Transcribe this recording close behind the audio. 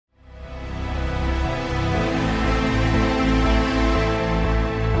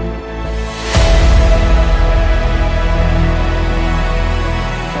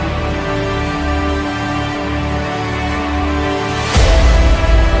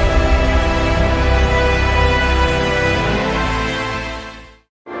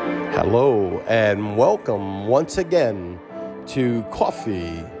and welcome once again to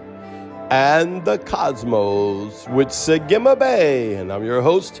Coffee and the Cosmos with Sagima Bay. And I'm your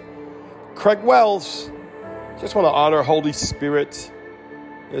host, Craig Wells. Just want to honor Holy Spirit.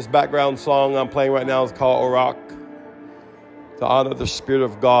 This background song I'm playing right now is called Orak. To honor the Spirit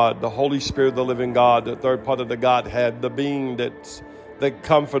of God, the Holy Spirit of the living God, the third part of the Godhead, the being that's the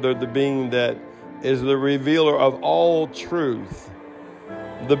comforter, the being that is the revealer of all truth,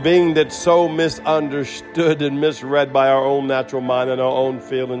 the being that's so misunderstood and misread by our own natural mind and our own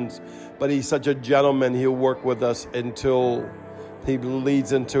feelings. But he's such a gentleman, he'll work with us until he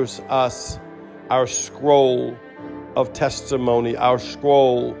leads into us our scroll of testimony, our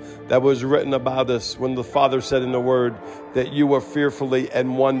scroll that was written about us when the Father said in the Word that you were fearfully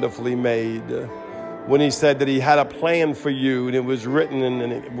and wonderfully made. When he said that he had a plan for you, and it was written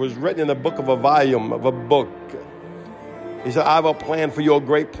in the book of a volume of a book. He said, I have a plan for you, a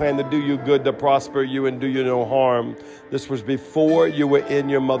great plan to do you good, to prosper you and do you no harm. This was before you were in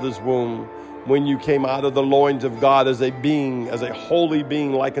your mother's womb, when you came out of the loins of God as a being, as a holy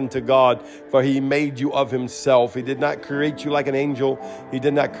being likened to God, for he made you of himself. He did not create you like an angel. He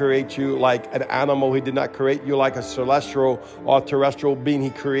did not create you like an animal. He did not create you like a celestial or terrestrial being. He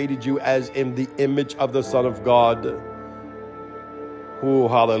created you as in the image of the Son of God. Oh,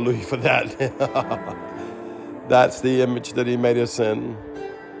 hallelujah for that. That's the image that he made us in.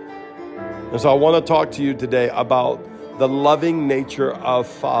 And so I want to talk to you today about the loving nature of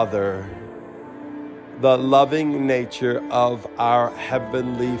Father. The loving nature of our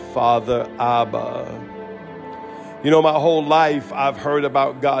Heavenly Father, Abba. You know, my whole life I've heard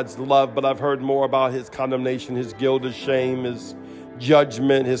about God's love, but I've heard more about his condemnation, his guilt, his shame, his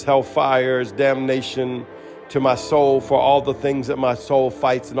judgment, his hellfire, his damnation to my soul for all the things that my soul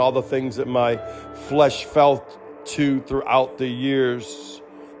fights and all the things that my flesh felt to throughout the years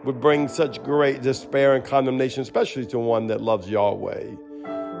would bring such great despair and condemnation, especially to one that loves Yahweh.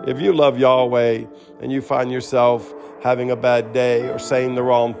 If you love Yahweh and you find yourself having a bad day or saying the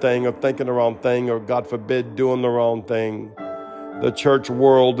wrong thing or thinking the wrong thing or, God forbid, doing the wrong thing, the church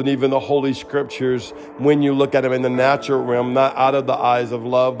world and even the Holy Scriptures, when you look at them in the natural realm, not out of the eyes of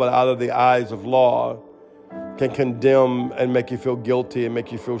love, but out of the eyes of law, can condemn and make you feel guilty and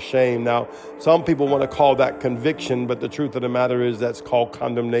make you feel shame. Now, some people want to call that conviction, but the truth of the matter is that's called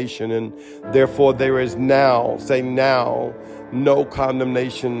condemnation. And therefore there is now, say now, no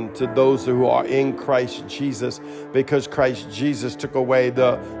condemnation to those who are in Christ Jesus, because Christ Jesus took away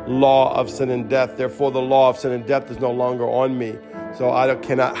the law of sin and death. Therefore, the law of sin and death is no longer on me. So I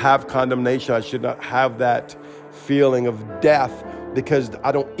cannot have condemnation. I should not have that feeling of death, because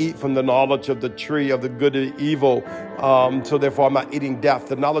I don't eat from the knowledge of the tree of the good and evil. So therefore, I'm not eating death.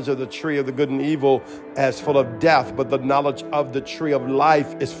 The knowledge of the tree of the good and evil is full of death, but the knowledge of the tree of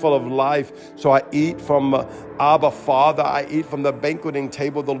life is full of life. So I eat from Abba Father. I eat from the banqueting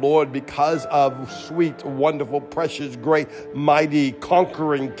table of the Lord because of sweet, wonderful, precious, great, mighty,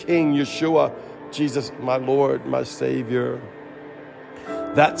 conquering King Yeshua, Jesus, my Lord, my Savior.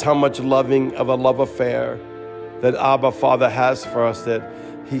 That's how much loving of a love affair that Abba Father has for us, that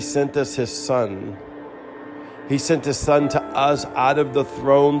he sent us his Son. He sent his Son to us out of the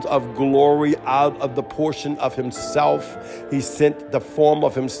thrones of glory, out of the portion of himself. He sent the form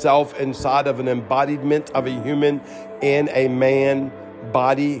of himself inside of an embodiment of a human in a man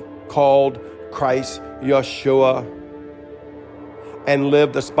body called Christ Yeshua, and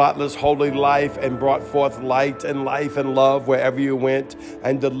lived a spotless, holy life and brought forth light and life and love wherever you went,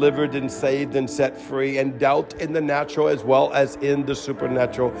 and delivered and saved and set free, and dealt in the natural as well as in the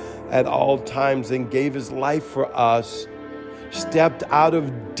supernatural at all times, and gave his life for us, stepped out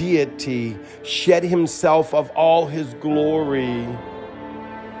of deity, shed himself of all his glory,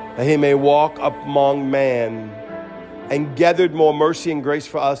 that he may walk among man, and gathered more mercy and grace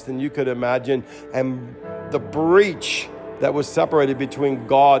for us than you could imagine. And the breach that was separated between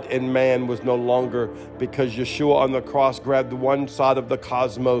God and man was no longer, because Yeshua on the cross grabbed one side of the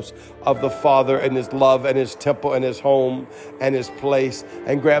cosmos of the Father and his love and his temple and his home and his place,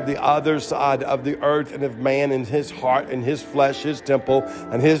 and grabbed the other side of the earth and of man and his heart and his flesh, his temple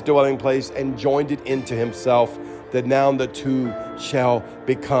and his dwelling place, and joined it into himself, that now the two shall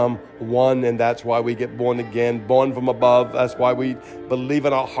become one. And that's why we get born again, born from above. That's why we believe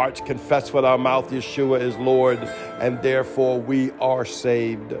in our hearts, confess with our mouth Yeshua is Lord, and therefore we are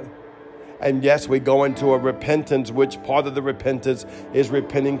saved. And yes, we go into a repentance, which part of the repentance is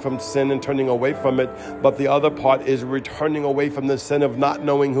repenting from sin and turning away from it. But the other part is returning away from the sin of not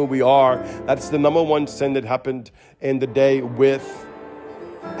knowing who we are. That's the number one sin that happened in the day with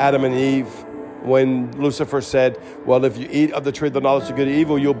Adam and Eve. When Lucifer said, well, if you eat of the tree of the knowledge of good and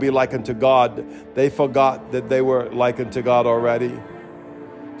evil, you'll be like unto God. They forgot that they were like unto God already.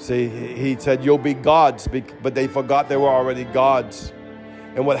 See, he said, you'll be gods, but they forgot they were already gods.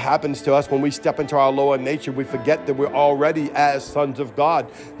 And what happens to us when we step into our lower nature, we forget that we're already as sons of God.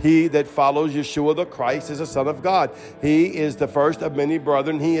 He that follows Yeshua the Christ is a son of God. He is the first of many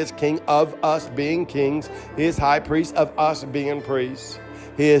brethren. He is king of us being kings. He is high priest of us being priests.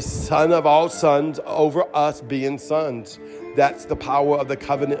 He is son of all sons over us being sons. That's the power of the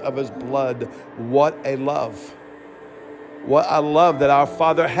covenant of his blood. What a love. What a love that our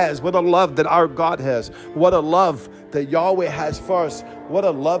Father has. What a love that our God has. What a love that Yahweh has for us. What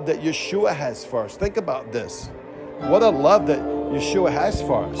a love that Yeshua has for us. Think about this. What a love that Yeshua has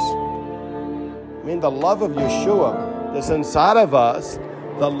for us. I mean, the love of Yeshua that's inside of us,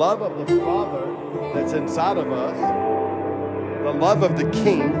 the love of the Father that's inside of us, the love of the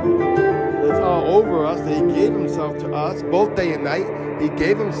King that's all over us, that he gave himself to us, both day and night. He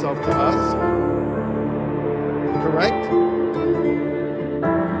gave himself to us. Correct?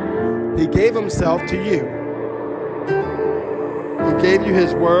 He gave himself to you. He gave you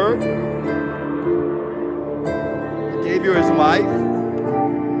his word. He gave you his life.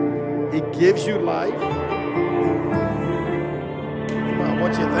 He gives you life. Come on, I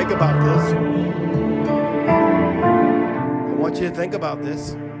want you to think about this. I want you to think about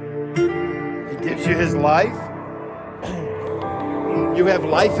this. He gives you his life. You have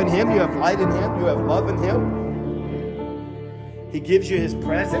life in him. You have light in him. You have love in him. He gives you his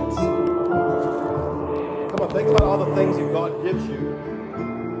presence. Come on, think about all the things that God gives you.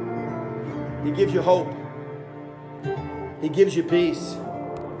 He gives you hope. He gives you peace.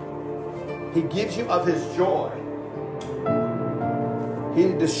 He gives you of his joy.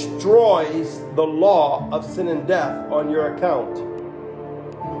 He destroys the law of sin and death on your account.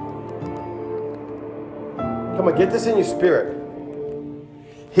 Come on, get this in your spirit.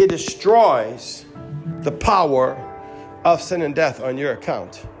 He destroys the power of sin and death on your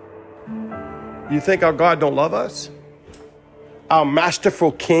account. You think our God don't love us? Our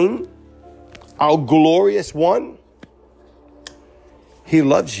masterful King, our glorious one, he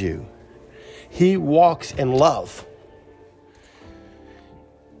loves you. He walks in love.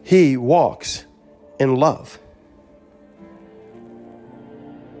 He walks in love.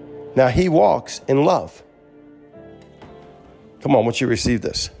 Now, he walks in love. Come on, once you receive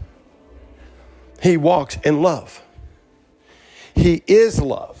this. He walks in love. He is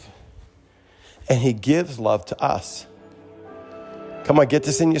love, and he gives love to us. Come on, get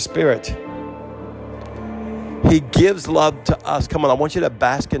this in your spirit. He gives love to us. Come on, I want you to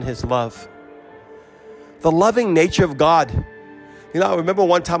bask in his love. The loving nature of God. You know, I remember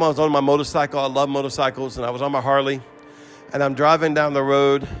one time I was on my motorcycle. I love motorcycles, and I was on my Harley, and I'm driving down the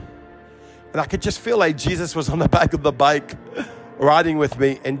road, and I could just feel like Jesus was on the back of the bike, riding with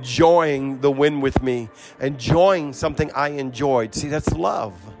me, enjoying the wind with me, enjoying something I enjoyed. See, that's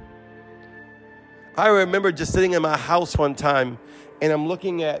love. I remember just sitting in my house one time, and I'm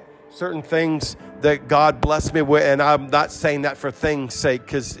looking at certain things that God blessed me with, and I'm not saying that for things' sake,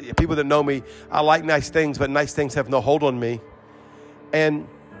 because people that know me, I like nice things, but nice things have no hold on me. And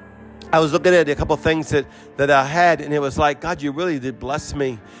I was looking at a couple of things that I had, and it was like, God, you really did bless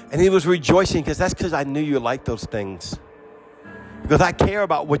me. And he was rejoicing, because that's because I knew you liked those things. Because I care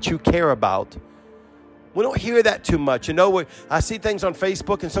about what you care about. We don't hear that too much. You know, I see things on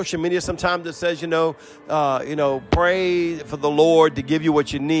Facebook and social media sometimes that says, pray for the Lord to give you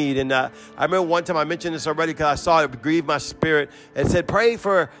what you need. And I remember one time I mentioned this already because I saw it grieve my spirit. It said, pray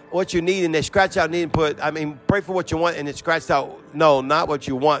for what you need. And they scratched out need and pray for what you want. And it scratched out, no, not what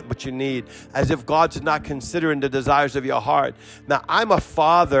you want, what you need. As if God's not considering the desires of your heart. Now, I'm a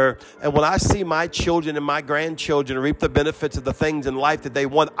father. And when I see my children and my grandchildren reap the benefits of the things in life that they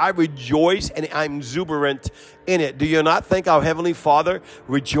want, I rejoice and I'm exuberant in it. Do you not think our Heavenly Father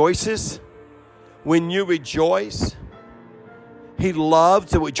rejoices when you rejoice? He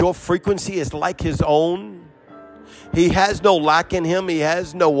loves that your frequency is like his own. He has no lack in him. He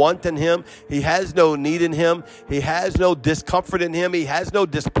has no want in him. He has no need in him. He has no discomfort in him. He has no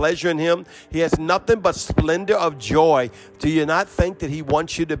displeasure in him. He has nothing but splendor of joy. Do you not think that he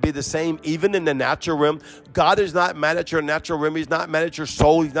wants you to be the same even in the natural realm? God is not mad at your natural realm. He's not mad at your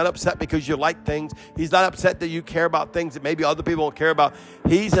soul. He's not upset because you like things. He's not upset that you care about things that maybe other people don't care about.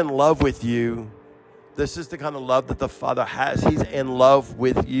 He's in love with you. This is the kind of love that the Father has. He's in love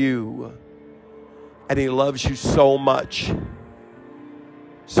with you. And he loves you so much.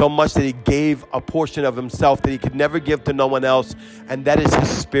 So much that he gave a portion of himself that he could never give to no one else. And that is his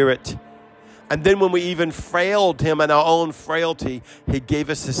spirit. And then when we even failed him in our own frailty, he gave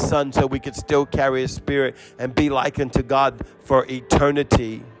us his son so we could still carry his spirit and be likened to God for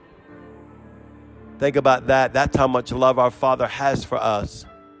eternity. Think about that. That's how much love our Father has for us.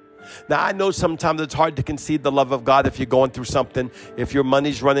 Now, I know sometimes it's hard to conceive the love of God if you're going through something, if your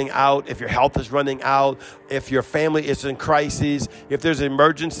money's running out, if your health is running out, if your family is in crises, if there's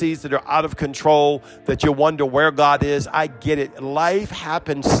emergencies that are out of control, that you wonder where God is. I get it. Life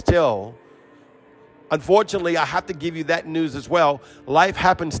happens still. Unfortunately, I have to give you that news as well. Life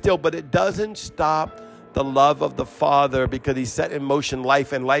happens still, but it doesn't stop the love of the Father, because he set in motion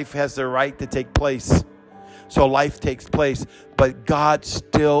life, and life has the right to take place. So life takes place, but God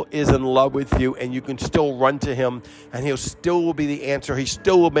still is in love with you, and you can still run to him, and he'll still will be the answer. He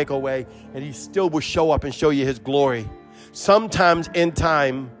still will make a way, and he still will show up and show you his glory. Sometimes in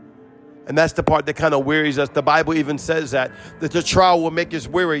time, and that's the part that kind of wearies us. The Bible even says that the trial will make us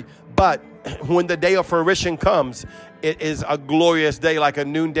weary, but when the day of fruition comes, it is a glorious day, like a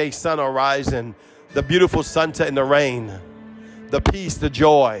noonday sun arising, the beautiful sunset in the rain, the peace, the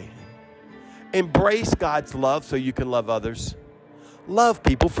joy. Embrace God's love so you can love others. Love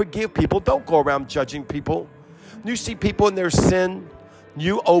people, forgive people. Don't go around judging people. You see people in their sin,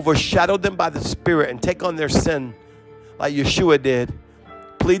 you overshadow them by the Spirit and take on their sin like Yeshua did.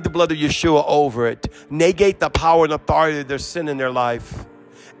 Plead the blood of Yeshua over it. Negate the power and authority of their sin in their life.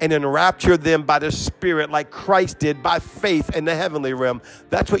 And enrapture them by the Spirit like Christ did by faith in the heavenly realm.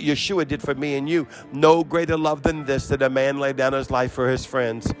 That's what Yeshua did for me and you. No greater love than this, that a man laid down his life for his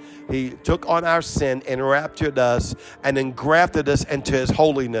friends. He took on our sin, enraptured us, and engrafted us into his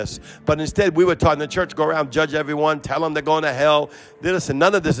holiness. But instead, we were taught in the church, go around, judge everyone, tell them they're going to hell. Listen,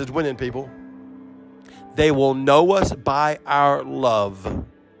 none of this is winning, people. They will know us by our love.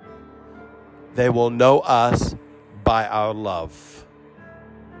 They will know us by our love.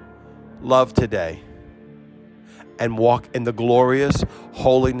 Love today and walk in the glorious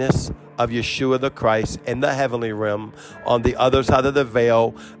holiness of Yeshua the Christ in the heavenly realm, on the other side of the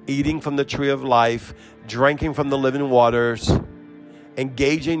veil, eating from the tree of life, drinking from the living waters,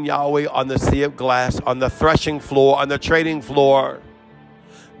 engaging Yahweh on the sea of glass, on the threshing floor, on the trading floor,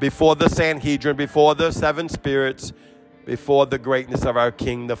 before the Sanhedrin, before the seven spirits, before the greatness of our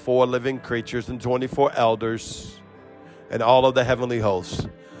King, the four living creatures and 24 elders, and all of the heavenly hosts.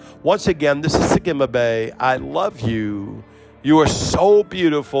 Once again, this is Sagima Bay. I love you. You are so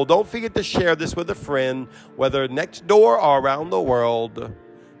beautiful. Don't forget to share this with a friend, whether next door or around the world.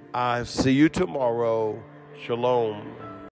 I see you tomorrow. Shalom.